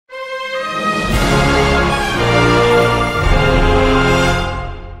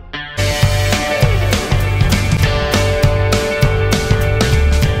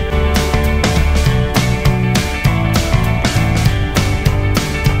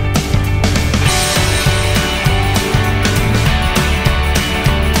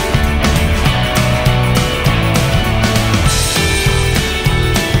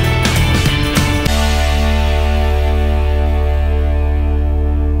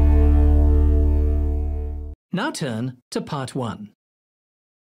Now turn to Part 1.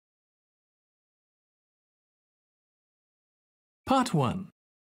 Part 1.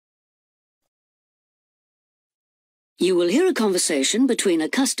 You will hear a conversation between a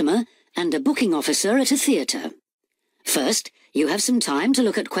customer and a booking officer at a theatre. First, you have some time to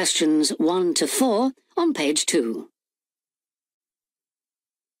look at questions 1 to 4 on page 2.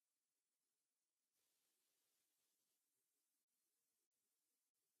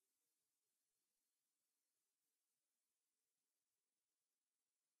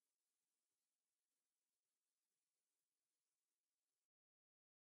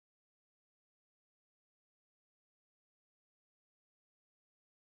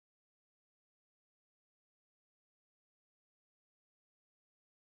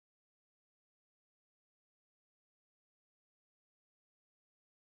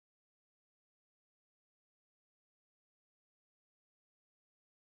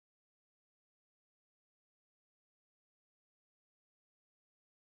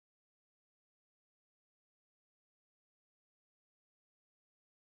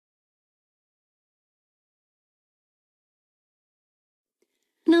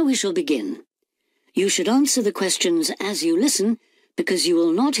 Now we shall begin. You should answer the questions as you listen, because you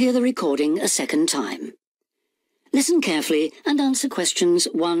will not hear the recording a second time. Listen carefully and answer questions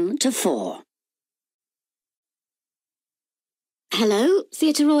 1 to 4. Hello,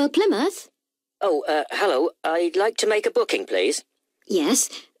 Theatre Royal Plymouth? Oh, hello. I'd like to make a booking, please. Yes.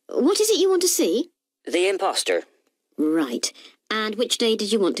 What is it you want to see? The Imposter. Right. And which day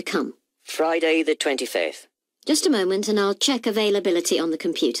did you want to come? Friday the 25th. Just a moment and I'll check availability on the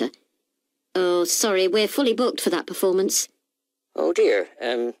computer. Oh, sorry, we're fully booked for that performance. Oh dear.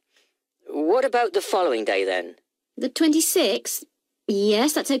 What about the following day then? The 26th?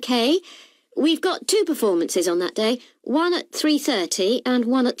 Yes, that's okay. We've got 2 performances on that day, one at 3:30 and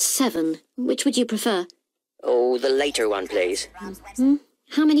one at 7. Which would you prefer? Oh, the later one, please.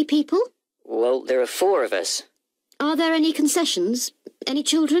 How many people? Well, there are 4 of us. Are there any concessions? Any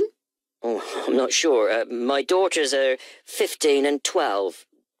children? Oh, I'm not sure. My daughters are 15 and 12.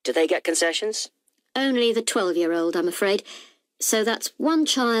 Do they get concessions? Only the 12-year-old, I'm afraid. So that's 1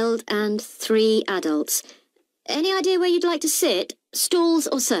 child and 3 adults. Any idea where you'd like to sit? Stalls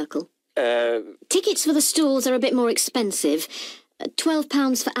or circle? Tickets for the stalls are a bit more expensive.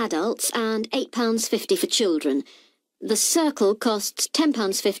 £12 for adults and £8.50 for children. The circle costs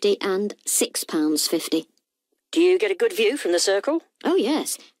 £10.50 and £6.50. Do you get a good view from the circle? Oh,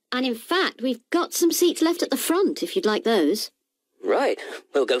 yes. And in fact, we've got some seats left at the front, if you'd like those. Right.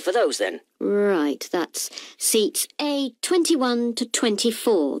 We'll go for those then. Right, that's seats A21 to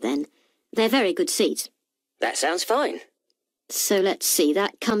 24 then. They're very good seats. That sounds fine. So let's see,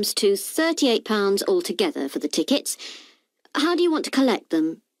 that comes to £38 altogether for the tickets. How do you want to collect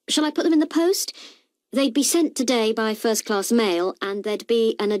them? Shall I put them in the post? They'd be sent today by first-class mail, and there'd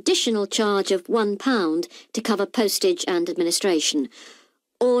be an additional charge of £1 to cover postage and administration.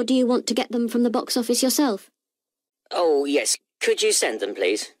 Or do you want to get them from the box office yourself? Oh, yes. Could you send them,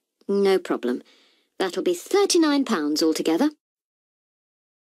 please? No problem. That'll be £39 altogether.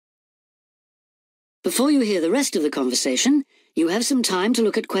 Before you hear the rest of the conversation, you have some time to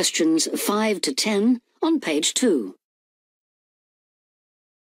look at questions 5 to 10 on page 2.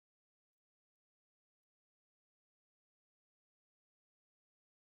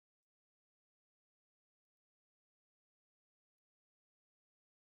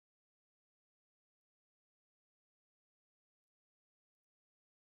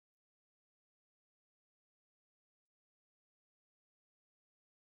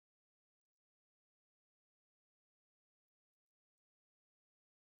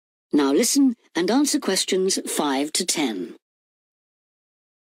 Now listen and answer questions 5 to 10.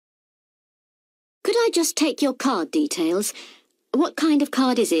 Could I just take your card details? What kind of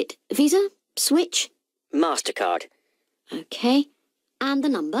card is it? Visa? Switch? MasterCard. OK. And the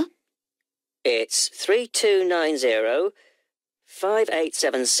number? It's 3290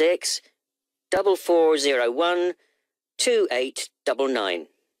 5876 4401 2899.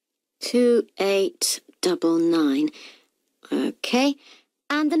 2899. OK.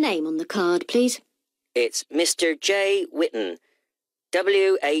 And the name on the card, please. It's Mr. J. Whitten.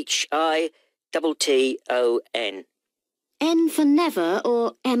 WHITTON. N for never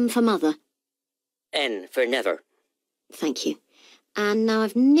or M for mother? N for never. Thank you. And now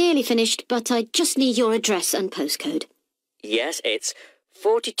I've nearly finished, but I just need your address and postcode. Yes, it's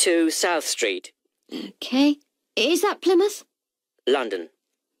 42 South Street. OK. Is that Plymouth? London.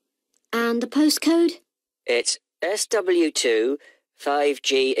 And the postcode? It's SW2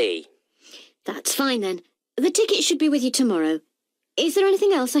 5GE. That's fine then. The ticket should be with you tomorrow. Is there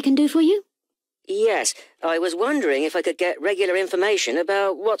anything else I can do for you? Yes, I was wondering if I could get regular information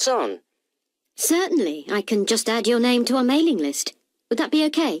about what's on. Certainly. I can just add your name to our mailing list. Would that be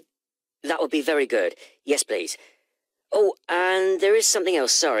okay? That would be very good. Yes, please. Oh, and there is something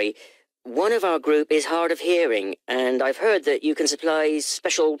else, sorry. One of our group is hard of hearing, and I've heard that you can supply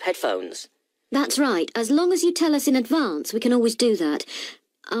special headphones. That's right. As long as you tell us in advance, we can always do that.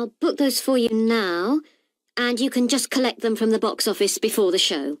 I'll book those for you now, and you can just collect them from the box office before the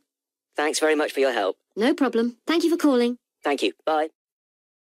show. Thanks very much for your help. No problem. Thank you for calling. Thank you. Bye.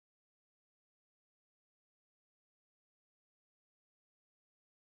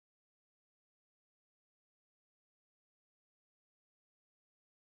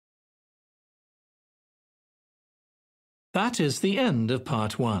 That is the end of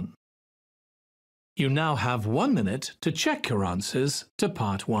Part 1. You now have 1 minute to check your answers to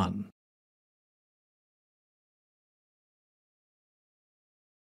Part 1.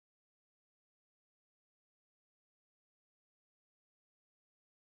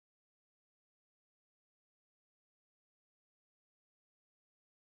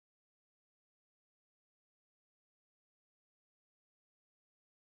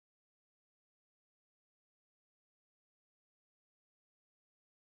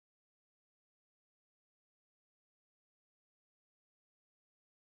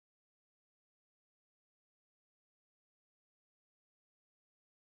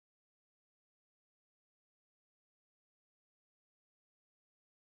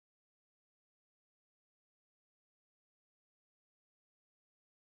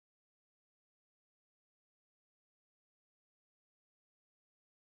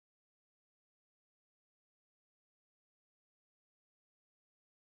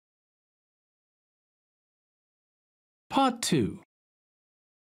 Part 2.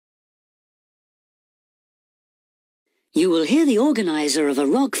 You will hear the organiser of a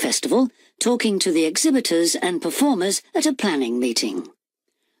rock festival talking to the exhibitors and performers at a planning meeting.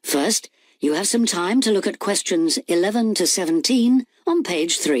 First, you have some time to look at questions 11 to 17 on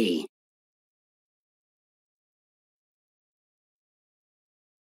page 3.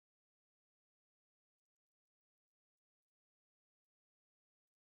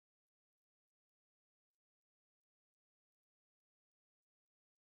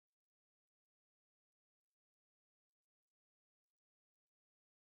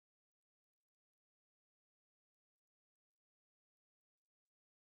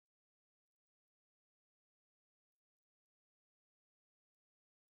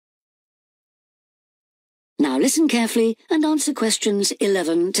 Now listen carefully and answer questions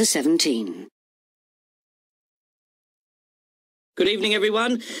 11 to 17. Good evening,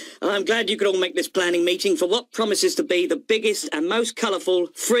 everyone. I'm glad you could all make this planning meeting for what promises to be the biggest and most colourful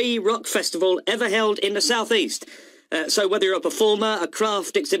free rock festival ever held in the South East. So whether you're a performer, a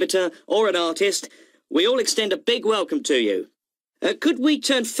craft exhibitor or an artist, we all extend a big welcome to you. Could we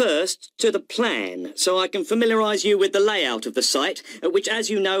turn first to the plan so I can familiarise you with the layout of the site, which,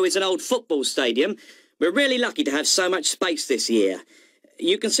 as you know, is an old football stadium. We're really lucky to have so much space this year.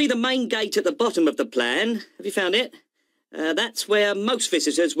 You can see the main gate at the bottom of the plan. Have you found it? That's where most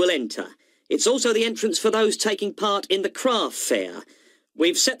visitors will enter. It's also the entrance for those taking part in the craft fair.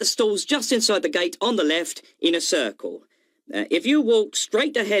 We've set the stalls just inside the gate on the left in a circle. If you walk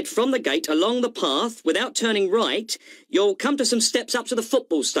straight ahead from the gate along the path without turning right, you'll come to some steps up to the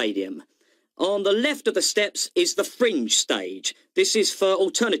football stadium. On the left of the steps is the fringe stage. This is for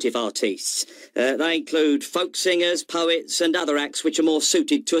alternative artists. They include folk singers, poets and other acts which are more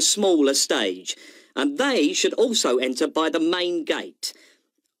suited to a smaller stage. And they should also enter by the main gate.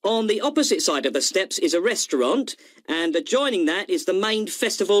 On the opposite side of the steps is a restaurant, and adjoining that is the main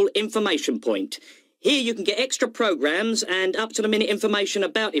festival information point. Here you can get extra programmes and up-to-the-minute information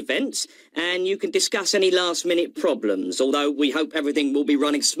about events, and you can discuss any last-minute problems, although we hope everything will be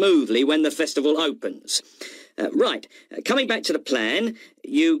running smoothly when the festival opens. Coming back to the plan,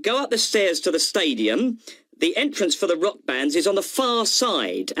 you go up the stairs to the stadium. The entrance for the rock bands is on the far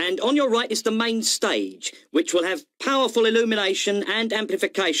side, and on your right is the main stage, which will have powerful illumination and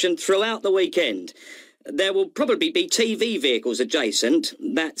amplification throughout the weekend. There will probably be TV vehicles adjacent,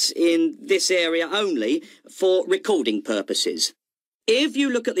 that's in this area only, for recording purposes. If you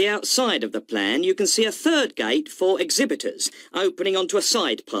look at the outside of the plan, you can see a third gate for exhibitors, opening onto a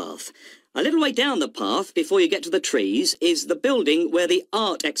side path. A little way down the path, before you get to the trees, is the building where the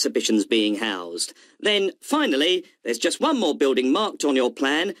art exhibition's being housed. Then, finally, there's just one more building marked on your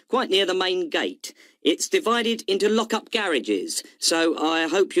plan, quite near the main gate. It's divided into lock-up garages, so I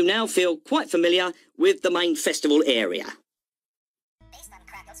hope you now feel quite familiar with the main festival area.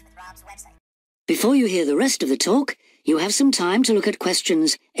 Before you hear the rest of the talk, You have some time to look at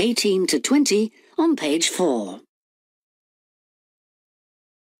questions 18 to 20 on page 4.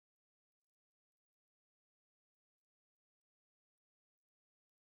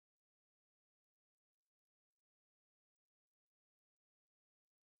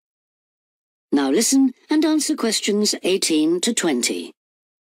 Now listen and answer questions 18 to 20.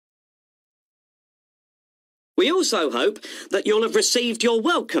 We also hope that you'll have received your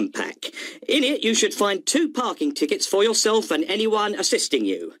welcome pack. In it, you should find 2 parking tickets for yourself and anyone assisting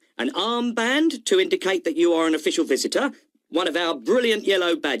you, an armband to indicate that you are an official visitor, one of our brilliant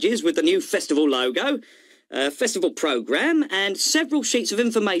yellow badges with the new festival logo, a festival programme, and several sheets of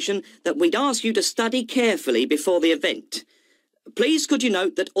information that we'd ask you to study carefully before the event. Please could you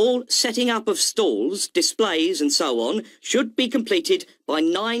note that all setting up of stalls, displays and so on should be completed by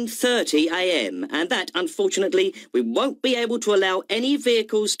 9:30 a.m. and that, unfortunately, we won't be able to allow any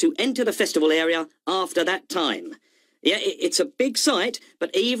vehicles to enter the festival area after that time. Yeah, it's a big site,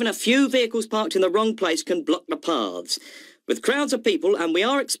 but even a few vehicles parked in the wrong place can block the paths. With crowds of people, and we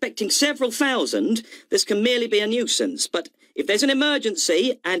are expecting several thousand, this can merely be a nuisance, but if there's an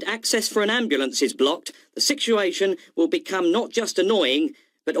emergency and access for an ambulance is blocked, the situation will become not just annoying,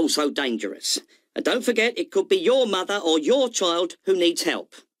 but also dangerous. And don't forget, it could be your mother or your child who needs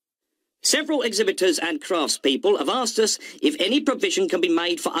help. Several exhibitors and craftspeople have asked us if any provision can be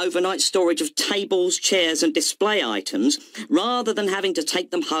made for overnight storage of tables, chairs and display items, rather than having to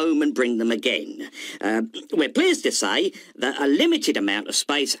take them home and bring them again. We're pleased to say that a limited amount of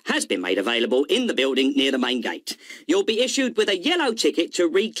space has been made available in the building near the main gate. You'll be issued with a yellow ticket to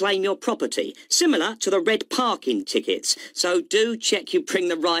reclaim your property, similar to the red parking tickets, so do check you bring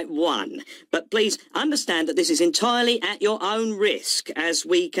the right one. But please understand that this is entirely at your own risk, as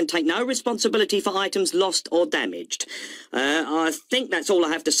we can take no responsibility for items lost or damaged. I think that's all I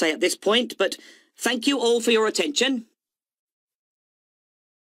have to say at this point, but thank you all for your attention.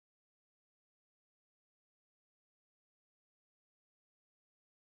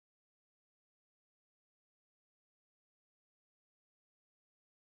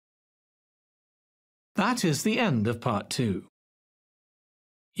 That is the end of part 2.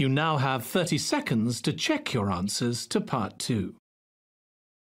 You now have 30 seconds to check your answers to part 2.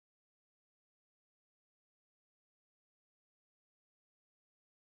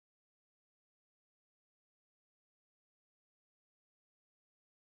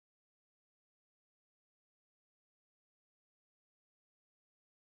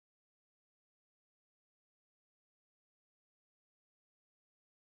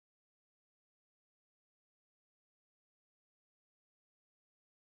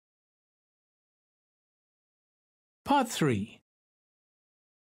 Part 3.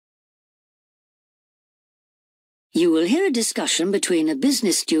 You will hear a discussion between a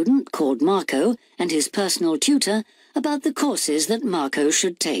business student called Marco and his personal tutor about the courses that Marco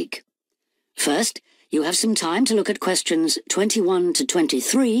should take. First, you have some time to look at questions 21 to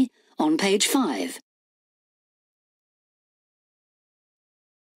 23 on page 5.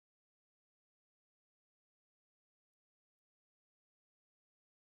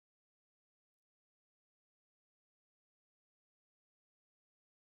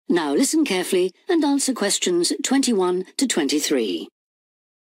 Now listen carefully and answer questions 21 to 23.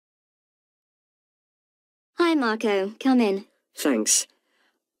 Hi, Marco. Come in. Thanks.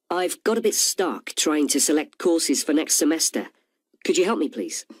 I've got a bit stuck trying to select courses for next semester. Could you help me,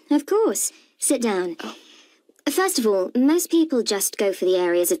 please? Of course. Sit down. First of all, most people just go for the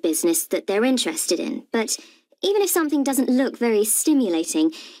areas of business that they're interested in, but even if something doesn't look very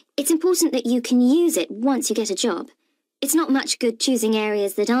stimulating, it's important that you can use it once you get a job. It's not much good choosing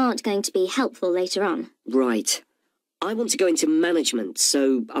areas that aren't going to be helpful later on. Right. I want to go into management,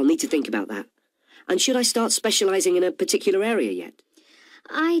 so I'll need to think about that. And should I start specialising in a particular area yet?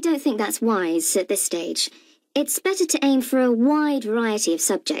 I don't think that's wise at this stage. It's better to aim for a wide variety of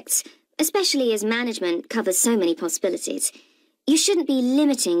subjects, especially as management covers so many possibilities. You shouldn't be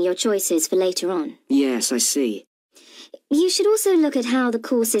limiting your choices for later on. Yes, I see. You should also look at how the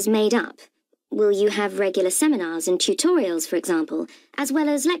course is made up. Will you have regular seminars and tutorials, for example, as well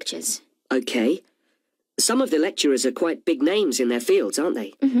as lectures? OK. Some of the lecturers are quite big names in their fields, aren't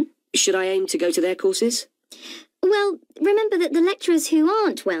they? Mm-hmm. Should I aim to go to their courses? Well, remember that the lecturers who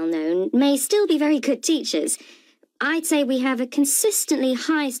aren't well known may still be very good teachers. I'd say we have a consistently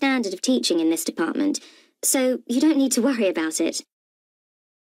high standard of teaching in this department, so you don't need to worry about it.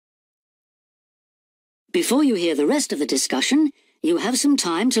 Before you hear the rest of the discussion, you have some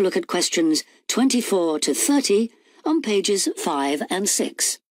time to look at questions 24 to 30 on pages 5 and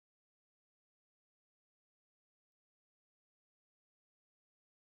 6.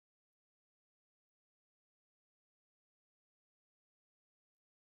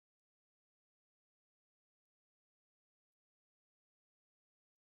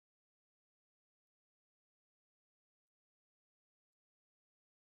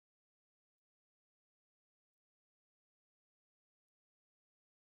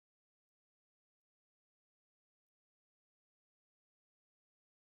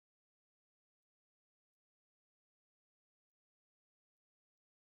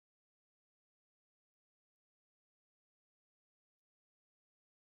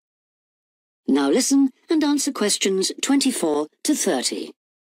 Now listen and answer questions 24 to 30.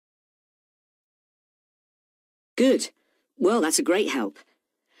 Good. Well, that's a great help.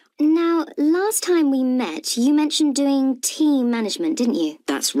 Now, last time we met, you mentioned doing team management, didn't you?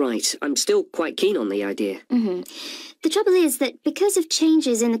 That's right. I'm still quite keen on the idea. The trouble is that because of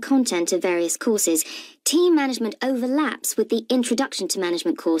changes in the content of various courses, team management overlaps with the Introduction to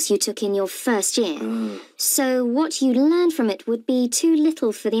Management course you took in your first year. So what you learn from it would be too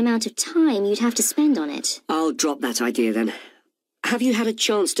little for the amount of time you'd have to spend on it. I'll drop that idea then. Have you had a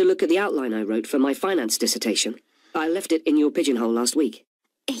chance to look at the outline I wrote for my finance dissertation? I left it in your pigeonhole last week.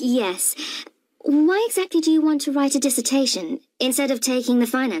 Yes. Why exactly do you want to write a dissertation instead of taking the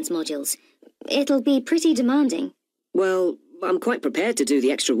finance modules? It'll be pretty demanding. Well, I'm quite prepared to do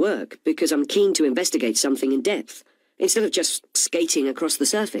the extra work because I'm keen to investigate something in depth, instead of just skating across the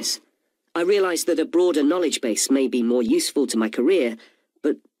surface. I realise that a broader knowledge base may be more useful to my career,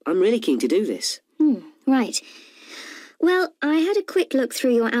 but I'm really keen to do this. Right. Well, I had a quick look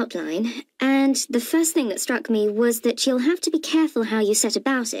through your outline, and the first thing that struck me was that you'll have to be careful how you set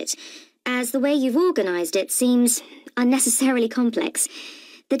about it, as the way you've organised it seems unnecessarily complex.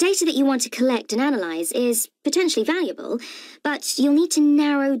 The data that you want to collect and analyse is potentially valuable, but you'll need to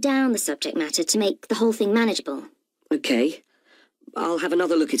narrow down the subject matter to make the whole thing manageable. OK. I'll have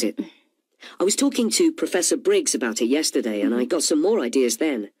another look at it. I was talking to Professor Briggs about it yesterday, and I got some more ideas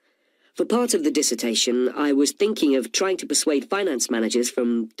then. For part of the dissertation, I was thinking of trying to persuade finance managers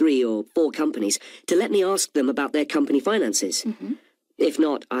from 3 or 4 companies to let me ask them about their company finances. If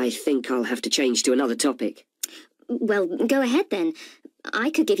not, I think I'll have to change to another topic. Well, go ahead then.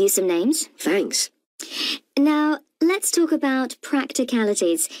 I could give you some names. Thanks. Now, let's talk about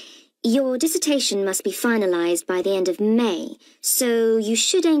practicalities. Your dissertation must be finalised by the end of May, so you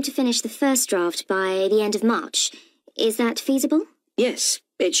should aim to finish the first draft by the end of March. Is that feasible? Yes,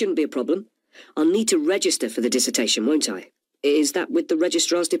 it shouldn't be a problem. I'll need to register for the dissertation, won't I? Is that with the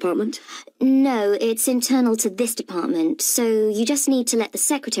registrar's department? No, it's internal to this department, so you just need to let the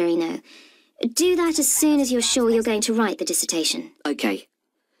secretary know. Do that as soon as you're sure you're going to write the dissertation. OK.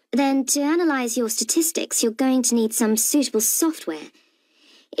 Then, to analyse your statistics, you're going to need some suitable software.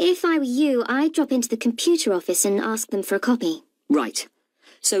 If I were you, I'd drop into the computer office and ask them for a copy. Right.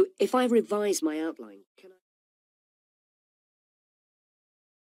 So, if I revise my outline, can I...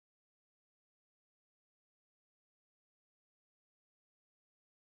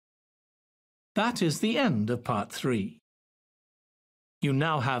 That is the end of part 3. You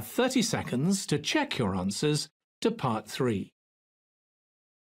now have 30 seconds to check your answers to part 3.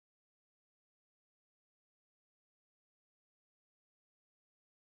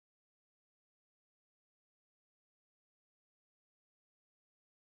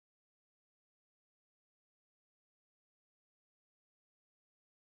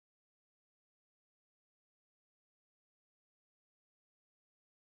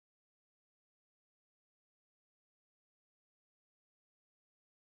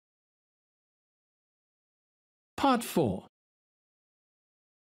 Part 4.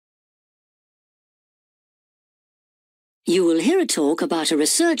 You will hear a talk about a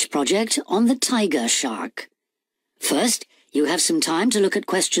research project on the tiger shark. First, you have some time to look at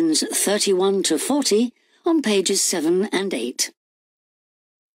questions 31 to 40 on pages 7 and 8.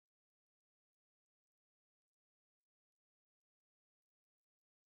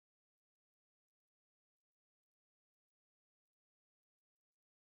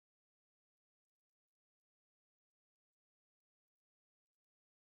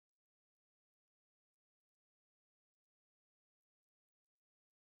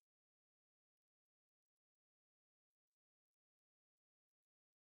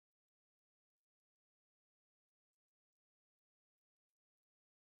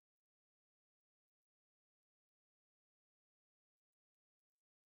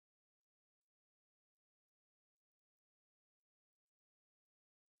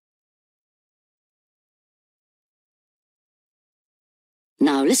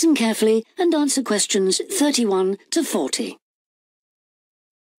 Now listen carefully and answer questions 31 to 40.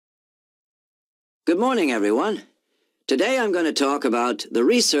 Good morning, everyone. Today I'm going to talk about the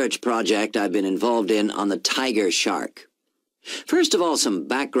research project I've been involved in on the tiger shark. First of all, some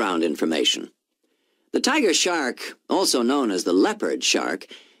background information. The tiger shark, also known as the leopard shark,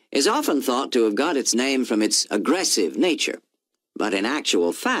 is often thought to have got its name from its aggressive nature. But in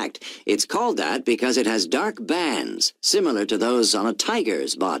actual fact, it's called that because it has dark bands, similar to those on a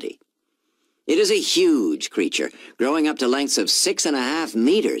tiger's body. It is a huge creature, growing up to lengths of 6.5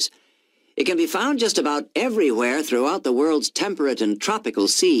 meters. It can be found just about everywhere throughout the world's temperate and tropical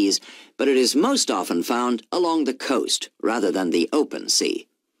seas, but it is most often found along the coast, rather than the open sea.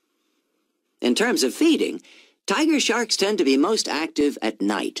 In terms of feeding, tiger sharks tend to be most active at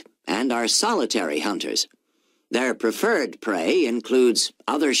night and are solitary hunters. Their preferred prey includes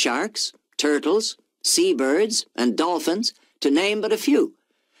other sharks, turtles, seabirds, and dolphins, to name but a few.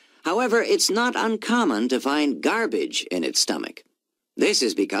 However, it's not uncommon to find garbage in its stomach. This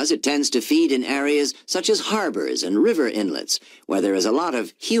is because it tends to feed in areas such as harbors and river inlets, where there is a lot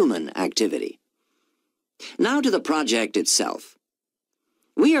of human activity. Now to the project itself.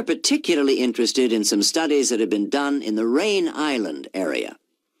 We are particularly interested in some studies that have been done in the Rain Island area.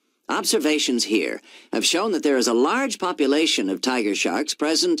 Observations here have shown that there is a large population of tiger sharks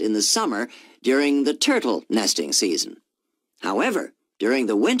present in the summer during the turtle nesting season. However, during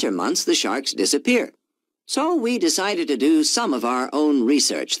the winter months, the sharks disappear. So we decided to do some of our own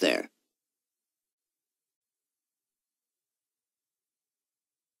research there.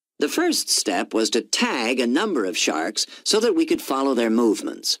 The first step was to tag a number of sharks so that we could follow their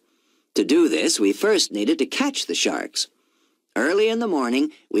movements. To do this, we first needed to catch the sharks. Early in the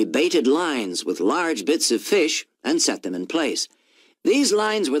morning, we baited lines with large bits of fish and set them in place. These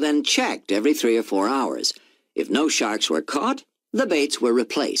lines were then checked every 3 or 4 hours. If no sharks were caught, the baits were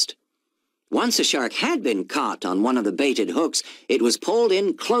replaced. Once a shark had been caught on one of the baited hooks, it was pulled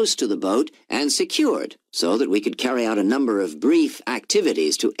in close to the boat and secured so that we could carry out a number of brief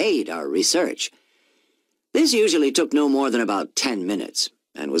activities to aid our research. This usually took no more than about 10 minutes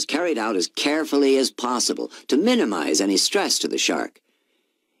and was carried out as carefully as possible to minimize any stress to the shark.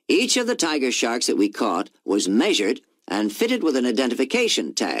 Each of the tiger sharks that we caught was measured and fitted with an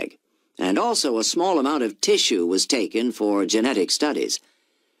identification tag, and also a small amount of tissue was taken for genetic studies.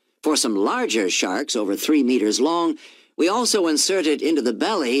 For some larger sharks over 3 meters long, we also inserted into the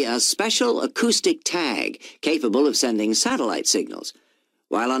belly a special acoustic tag capable of sending satellite signals,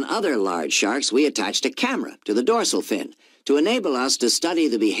 while on other large sharks we attached a camera to the dorsal fin to enable us to study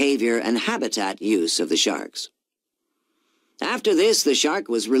the behavior and habitat use of the sharks. After this, the shark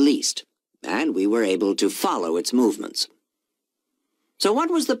was released, and we were able to follow its movements. So what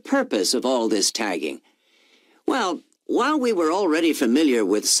was the purpose of all this tagging? Well, while we were already familiar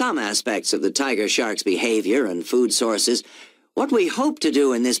with some aspects of the tiger shark's behavior and food sources, what we hoped to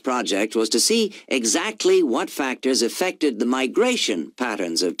do in this project was to see exactly what factors affected the migration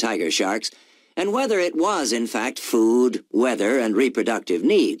patterns of tiger sharks and whether it was, in fact, food, weather, and reproductive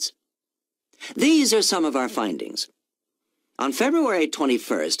needs. These are some of our findings. On February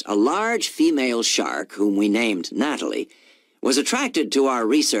 21st, a large female shark, whom we named Natalie, was attracted to our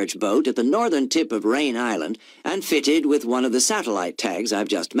research boat at the northern tip of Rain Island and fitted with one of the satellite tags I've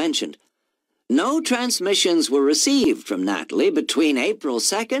just mentioned. No transmissions were received from Natalie between April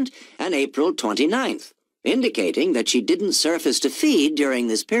 2nd and April 29th, indicating that she didn't surface to feed during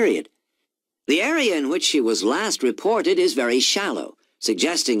this period. The area in which she was last reported is very shallow,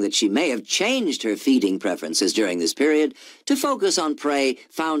 suggesting that she may have changed her feeding preferences during this period to focus on prey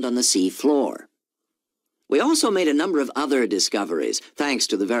found on the sea floor. We also made a number of other discoveries, thanks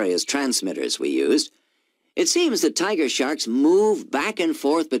to the various transmitters we used. It seems that tiger sharks move back and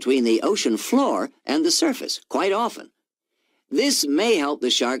forth between the ocean floor and the surface quite often. This may help the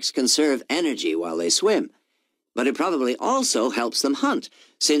sharks conserve energy while they swim, but it probably also helps them hunt,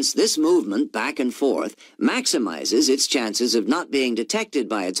 since this movement back and forth maximizes its chances of not being detected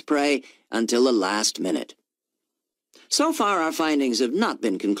by its prey until the last minute. So far, our findings have not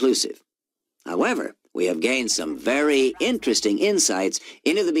been conclusive. However, we have gained some very interesting insights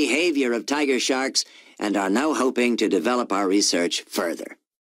into the behavior of tiger sharks and are now hoping to develop our research further.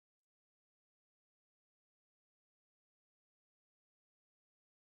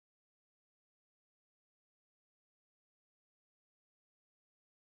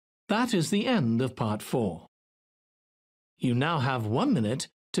 That is the end of Part 4. You now have 1 minute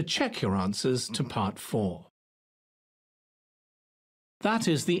to check your answers to Part 4. That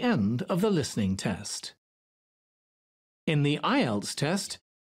is the end of the listening test. In the IELTS test,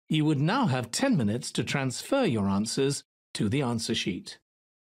 you would now have 10 minutes to transfer your answers to the answer sheet.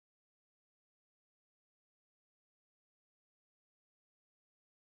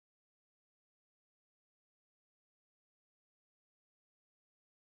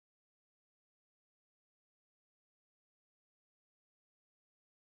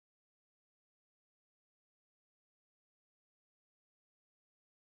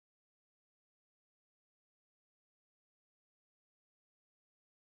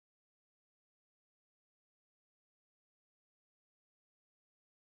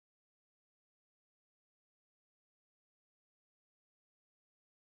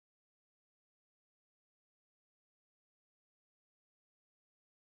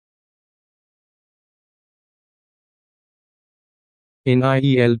 In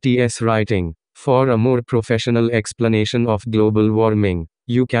IELTS writing, for a more professional explanation of global warming,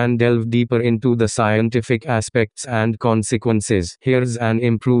 you can delve deeper into the scientific aspects and consequences. Here's an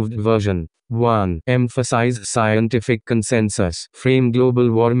improved version. 1. Emphasize scientific consensus. Frame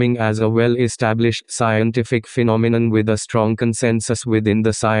global warming as a well-established scientific phenomenon with a strong consensus within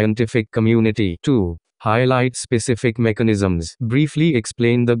the scientific community. 2. Highlight specific mechanisms. Briefly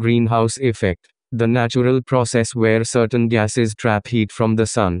explain the greenhouse effect, the natural process where certain gases trap heat from the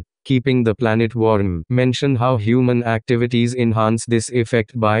sun, keeping the planet warm. Mention how human activities enhance this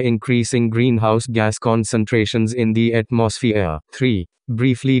effect by increasing greenhouse gas concentrations in the atmosphere. 3.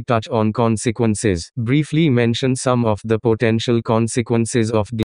 Briefly touch on consequences. Briefly mention some of the potential consequences of